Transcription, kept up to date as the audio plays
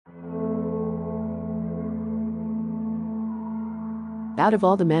Out of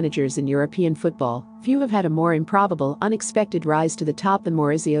all the managers in European football, few have had a more improbable, unexpected rise to the top than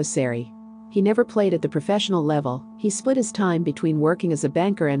Maurizio Sarri. He never played at the professional level. He split his time between working as a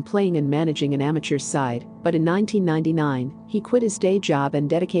banker and playing and managing an amateur side, but in 1999, he quit his day job and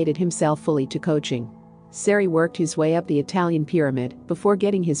dedicated himself fully to coaching. Sarri worked his way up the Italian pyramid before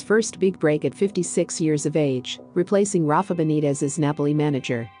getting his first big break at 56 years of age, replacing Rafa Benitez as Napoli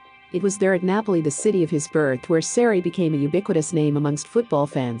manager. It was there at Napoli, the city of his birth, where Sarri became a ubiquitous name amongst football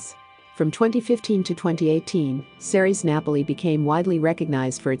fans. From 2015 to 2018, Sarri's Napoli became widely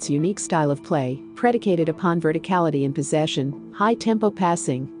recognized for its unique style of play, predicated upon verticality in possession, high-tempo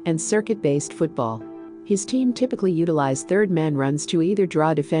passing, and circuit-based football. His team typically utilized third-man runs to either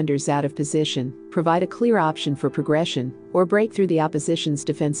draw defenders out of position, provide a clear option for progression, or break through the opposition's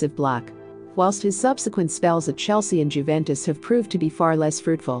defensive block. Whilst his subsequent spells at Chelsea and Juventus have proved to be far less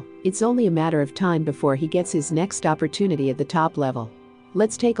fruitful, it's only a matter of time before he gets his next opportunity at the top level.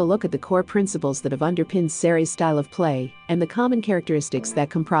 Let's take a look at the core principles that have underpinned Sarri's style of play and the common characteristics that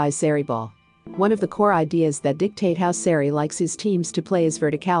comprise Sarri ball. One of the core ideas that dictate how Sarri likes his teams to play is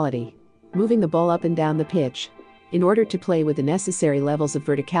verticality. Moving the ball up and down the pitch. In order to play with the necessary levels of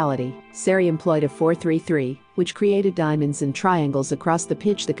verticality, Sarri employed a 4-3-3, which created diamonds and triangles across the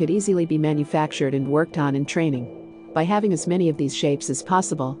pitch that could easily be manufactured and worked on in training. By having as many of these shapes as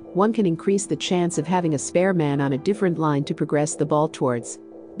possible, one can increase the chance of having a spare man on a different line to progress the ball towards.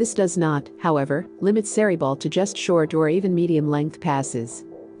 This does not, however, limit Sarri ball to just short or even medium-length passes.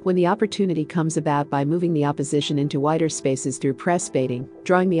 When the opportunity comes about by moving the opposition into wider spaces through press baiting,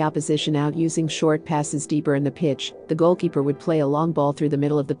 drawing the opposition out using short passes deeper in the pitch, the goalkeeper would play a long ball through the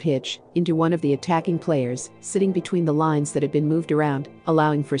middle of the pitch, into one of the attacking players, sitting between the lines that had been moved around,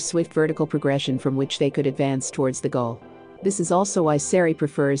 allowing for swift vertical progression from which they could advance towards the goal. This is also why Sarri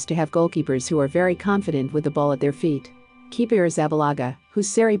prefers to have goalkeepers who are very confident with the ball at their feet. Kepa Arrizabalaga, who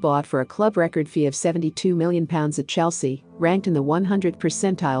Sarri bought for a club record fee of £72 million at Chelsea, ranked in the 100th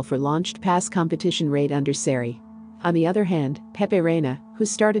percentile for launched pass competition rate under Sarri. On the other hand, Pepe Reina, who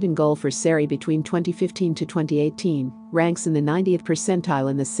started in goal for Sarri between 2015 to 2018, ranks in the 90th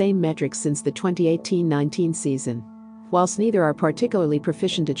percentile in the same metric since the 2018-19 season. Whilst neither are particularly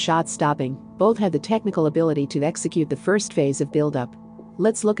proficient at shot stopping, both had the technical ability to execute the first phase of build-up.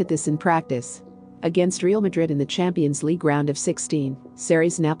 Let's look at this in practice. Against Real Madrid in the Champions League round of 16,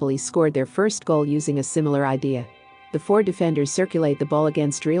 Sarri's Napoli scored their first goal using a similar idea. The four defenders circulate the ball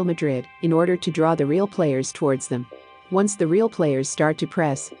against Real Madrid in order to draw the Real players towards them. Once the Real players start to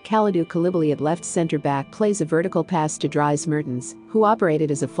press, Kalidou Koulibaly at left centre-back plays a vertical pass to Dries Mertens, who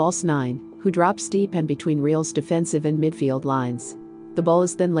operated as a false nine, who drops deep and between Real's defensive and midfield lines. The ball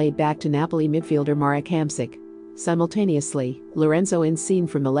is then laid back to Napoli midfielder Marek Hamsik. Simultaneously, Lorenzo Insigne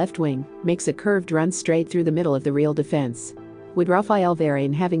from the left wing makes a curved run straight through the middle of the Real defense. With Rafael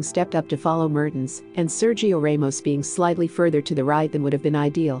Varane having stepped up to follow Mertens and Sergio Ramos being slightly further to the right than would have been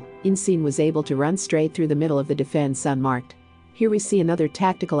ideal, Insigne was able to run straight through the middle of the defense unmarked. Here we see another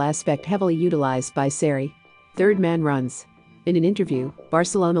tactical aspect heavily utilized by Sarri: third man runs. In an interview,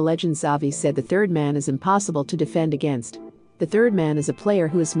 Barcelona legend Xavi said the third man is impossible to defend against. The third man is a player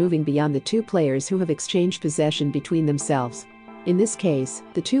who is moving beyond the two players who have exchanged possession between themselves. In this case,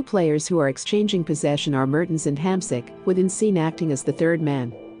 the two players who are exchanging possession are Mertens and Hamsik, with Insigne acting as the third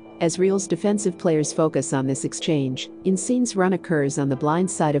man. As Real's defensive players focus on this exchange, Insigne's run occurs on the blind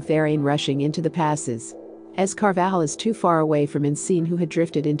side of Varane rushing into the passes. As Carvajal is too far away from Insigne, who had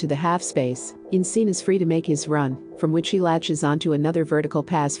drifted into the half space, Insigne is free to make his run, from which he latches onto another vertical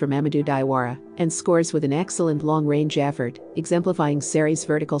pass from Amadou Diawara, and scores with an excellent long-range effort, exemplifying Sarri's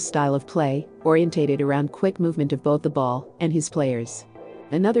vertical style of play, orientated around quick movement of both the ball and his players.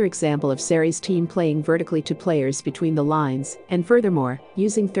 Another example of Sarri's team playing vertically to players between the lines, and furthermore,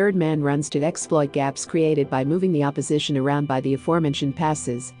 using third-man runs to exploit gaps created by moving the opposition around by the aforementioned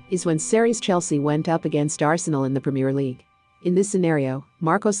passes, is when Sarri's Chelsea went up against Arsenal in the Premier League. In this scenario,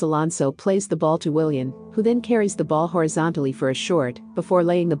 Marcos Alonso plays the ball to Willian, who then carries the ball horizontally for a short, before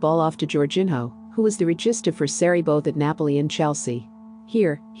laying the ball off to Jorginho, who was the regista for Sarri both at Napoli and Chelsea.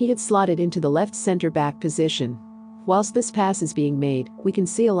 Here, he had slotted into the left centre-back position. Whilst this pass is being made, we can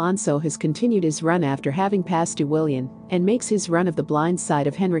see Alonso has continued his run after having passed to Willian, and makes his run of the blind side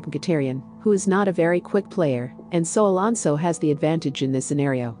of Henrik Mkhitaryan, who is not a very quick player, and so Alonso has the advantage in this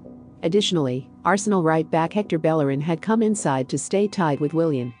scenario. Additionally, Arsenal right-back Hector Bellerin had come inside to stay tied with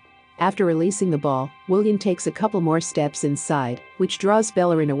Willian. After releasing the ball, Willian takes a couple more steps inside, which draws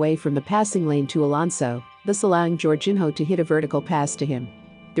Bellerin away from the passing lane to Alonso, thus allowing Jorginho to hit a vertical pass to him.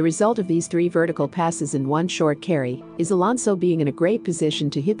 The result of these three vertical passes in one short carry is Alonso being in a great position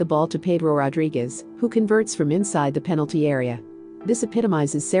to hit the ball to Pedro Rodriguez, who converts from inside the penalty area. This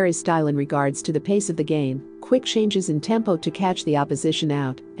epitomizes Sarri's style in regards to the pace of the game, quick changes in tempo to catch the opposition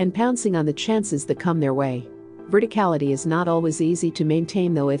out, and pouncing on the chances that come their way. Verticality is not always easy to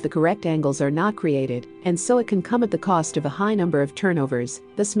maintain though if the correct angles are not created, and so it can come at the cost of a high number of turnovers,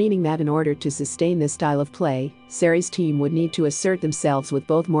 thus meaning that in order to sustain this style of play, Sarri's team would need to assert themselves with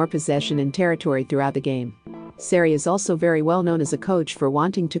both more possession and territory throughout the game. Sarri is also very well known as a coach for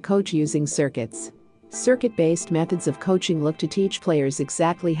wanting to coach using circuits. Circuit-based methods of coaching look to teach players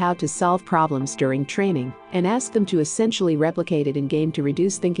exactly how to solve problems during training and ask them to essentially replicate it in game to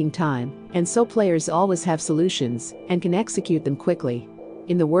reduce thinking time, and so players always have solutions and can execute them quickly.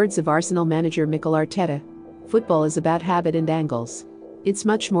 In the words of Arsenal manager Mikel Arteta, football is about habit and angles. It's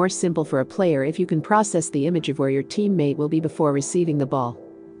much more simple for a player if you can process the image of where your teammate will be before receiving the ball.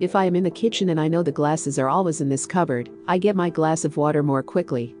 If I am in the kitchen and I know the glasses are always in this cupboard, I get my glass of water more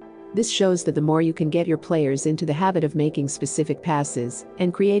quickly. This shows that the more you can get your players into the habit of making specific passes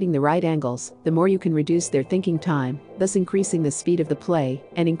and creating the right angles, the more you can reduce their thinking time, thus increasing the speed of the play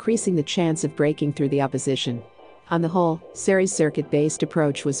and increasing the chance of breaking through the opposition. On the whole, Sarri's circuit-based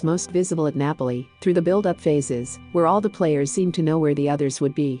approach was most visible at Napoli, through the build-up phases, where all the players seemed to know where the others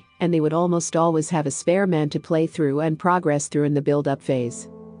would be, and they would almost always have a spare man to play through and progress through in the build-up phase.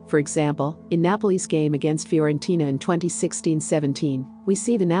 For example, in Napoli's game against Fiorentina in 2016-17, we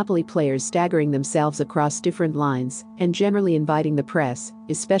see the Napoli players staggering themselves across different lines and generally inviting the press,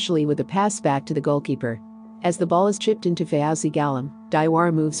 especially with a pass back to the goalkeeper. As the ball is chipped into Fauzi Gallam,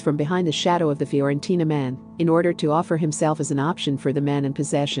 Diawara moves from behind the shadow of the Fiorentina man in order to offer himself as an option for the man in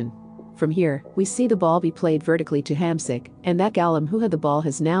possession. From here, we see the ball be played vertically to Hamsik, and that Gallam who had the ball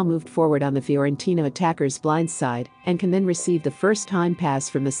has now moved forward on the Fiorentina attacker's blind side and can then receive the first-time pass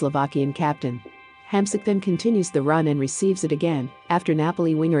from the Slovakian captain. Hamsik then continues the run and receives it again, after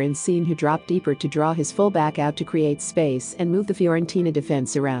Napoli winger Insigne who dropped deeper to draw his fullback out to create space and move the Fiorentina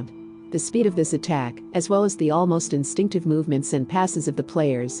defense around. The speed of this attack, as well as the almost instinctive movements and passes of the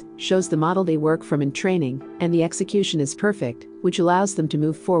players, shows the model they work from in training, and the execution is perfect, which allows them to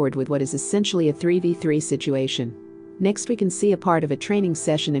move forward with what is essentially a 3v3 situation. Next we can see a part of a training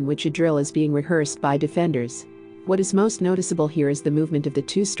session in which a drill is being rehearsed by defenders. What is most noticeable here is the movement of the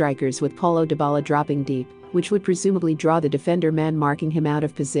two strikers with Paulo Dybala dropping deep, which would presumably draw the defender man marking him out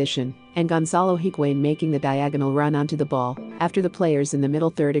of position, and Gonzalo Higuain making the diagonal run onto the ball, after the players in the middle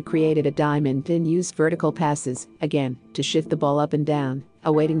third had created a diamond and used vertical passes, again, to shift the ball up and down,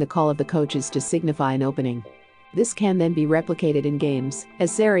 awaiting the call of the coaches to signify an opening. This can then be replicated in games,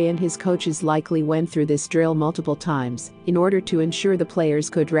 as Sarri and his coaches likely went through this drill multiple times, in order to ensure the players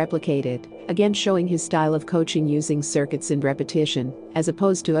could replicate it, again showing his style of coaching using circuits and repetition, as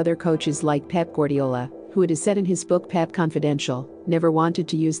opposed to other coaches like Pep Guardiola, who it is said in his book Pep Confidential, never wanted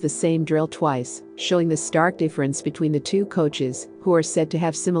to use the same drill twice, showing the stark difference between the two coaches, who are said to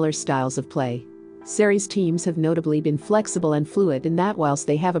have similar styles of play. Sarri's teams have notably been flexible and fluid in that whilst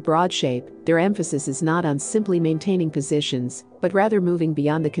they have a broad shape, their emphasis is not on simply maintaining positions, but rather moving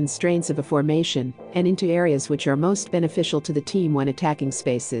beyond the constraints of a formation and into areas which are most beneficial to the team when attacking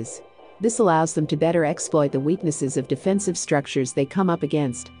spaces. This allows them to better exploit the weaknesses of defensive structures they come up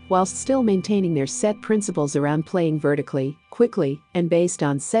against, whilst still maintaining their set principles around playing vertically, quickly, and based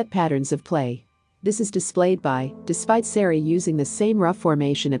on set patterns of play. This is displayed by, despite Sarri using the same rough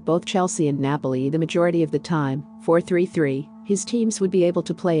formation at both Chelsea and Napoli the majority of the time, 4-3-3, his teams would be able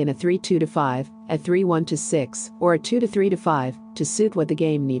to play in a 3-2-5, a 3-1-6, or a 2-3-5, to suit what the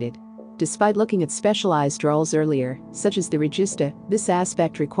game needed. Despite looking at specialized roles earlier, such as the regista, this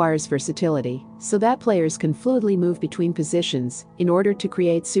aspect requires versatility, so that players can fluidly move between positions in order to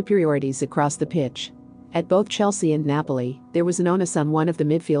create superiorities across the pitch. At both Chelsea and Napoli, there was an onus on one of the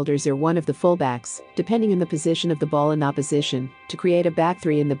midfielders or one of the fullbacks, depending on the position of the ball in opposition, to create a back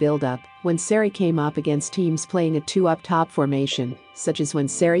three in the build-up, when Sarri came up against teams playing a two-up-top formation, such as when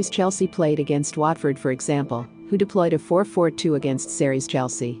Sarri's Chelsea played against Watford for example, who deployed a 4-4-2 against Sarri's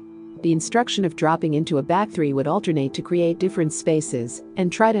Chelsea. The instruction of dropping into a back three would alternate to create different spaces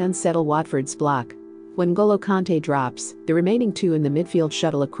and try to unsettle Watford's block. When N'Golo Kanté drops, the remaining two in the midfield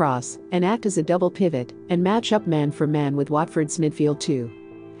shuttle across and act as a double pivot and match up man for man with Watford's midfield too.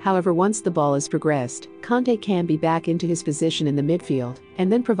 However, once the ball is progressed, Kanté can be back into his position in the midfield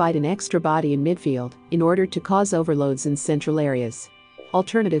and then provide an extra body in midfield in order to cause overloads in central areas.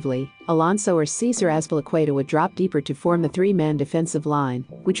 Alternatively, Alonso or Cesar Azpilicueta would drop deeper to form the three-man defensive line,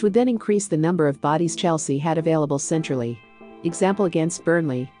 which would then increase the number of bodies Chelsea had available centrally. Example against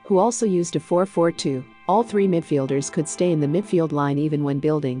Burnley, who also used a 4-4-2, All three midfielders could stay in the midfield line even when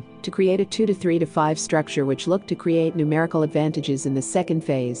building, to create a 2-3-5 structure which looked to create numerical advantages in the second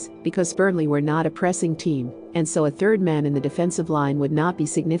phase, because Burnley were not a pressing team, and so a third man in the defensive line would not be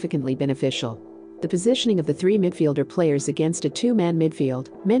significantly beneficial. The positioning of the three midfielder players against a two-man midfield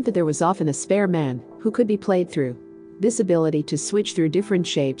meant that there was often a spare man who could be played through. This ability to switch through different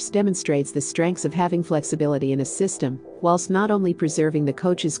shapes demonstrates the strengths of having flexibility in a system, whilst not only preserving the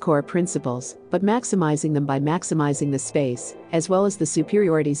coach's core principles, but maximizing them by maximizing the space, as well as the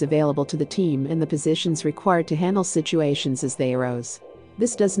superiorities available to the team and the positions required to handle situations as they arose.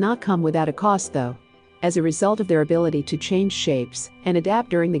 This does not come without a cost though. As a result of their ability to change shapes and adapt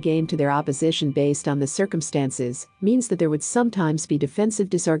during the game to their opposition based on the circumstances, means that there would sometimes be defensive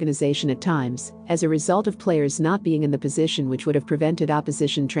disorganization at times, as a result of players not being in the position which would have prevented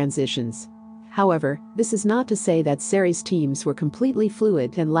opposition transitions. However, this is not to say that Sarri's teams were completely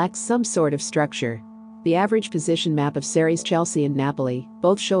fluid and lacked some sort of structure. The average position map of Sarri's Chelsea and Napoli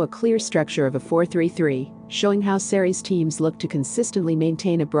both show a clear structure of a 4-3-3, showing how Sarri's teams look to consistently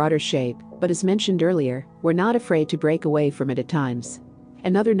maintain a broader shape, but as mentioned earlier, were not afraid to break away from it at times.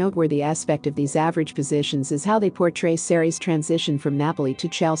 Another noteworthy aspect of these average positions is how they portray Sarri's transition from Napoli to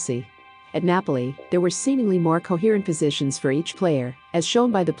Chelsea. At Napoli, there were seemingly more coherent positions for each player, as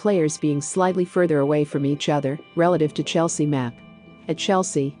shown by the players being slightly further away from each other, relative to Chelsea map. At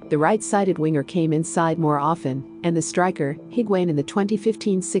Chelsea, the right-sided winger came inside more often, and the striker, Higuain in the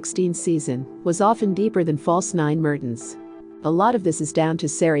 2015-16 season, was often deeper than false nine Mertens. A lot of this is down to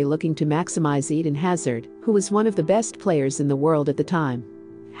Sarri looking to maximize Eden Hazard, who was one of the best players in the world at the time.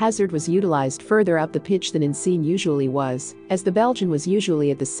 Hazard was utilized further up the pitch than Insigne usually was, as the Belgian was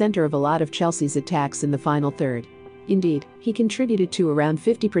usually at the center of a lot of Chelsea's attacks in the final third. Indeed, he contributed to around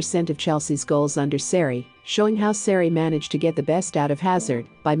 50% of Chelsea's goals under Sarri, showing how Sarri managed to get the best out of Hazard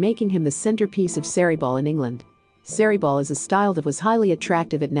by making him the centerpiece of Sarri ball in England. Sarri ball is a style that was highly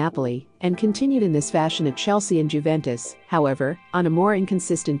attractive at Napoli and continued in this fashion at Chelsea and Juventus, however, on a more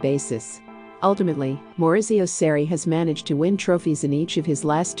inconsistent basis. Ultimately, Maurizio Sarri has managed to win trophies in each of his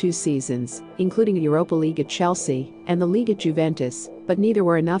last two seasons, including a Europa League at Chelsea and the League at Juventus, but neither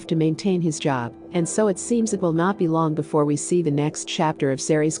were enough to maintain his job, and so it seems it will not be long before we see the next chapter of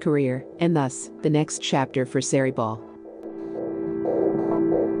Sarri's career, and thus, the next chapter for Sarri ball.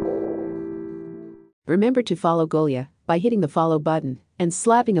 Remember to follow Golia by hitting the follow button and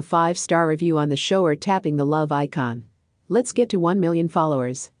slapping a 5-star review on the show or tapping the love icon. Let's get to 1 million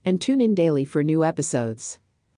followers and tune in daily for new episodes.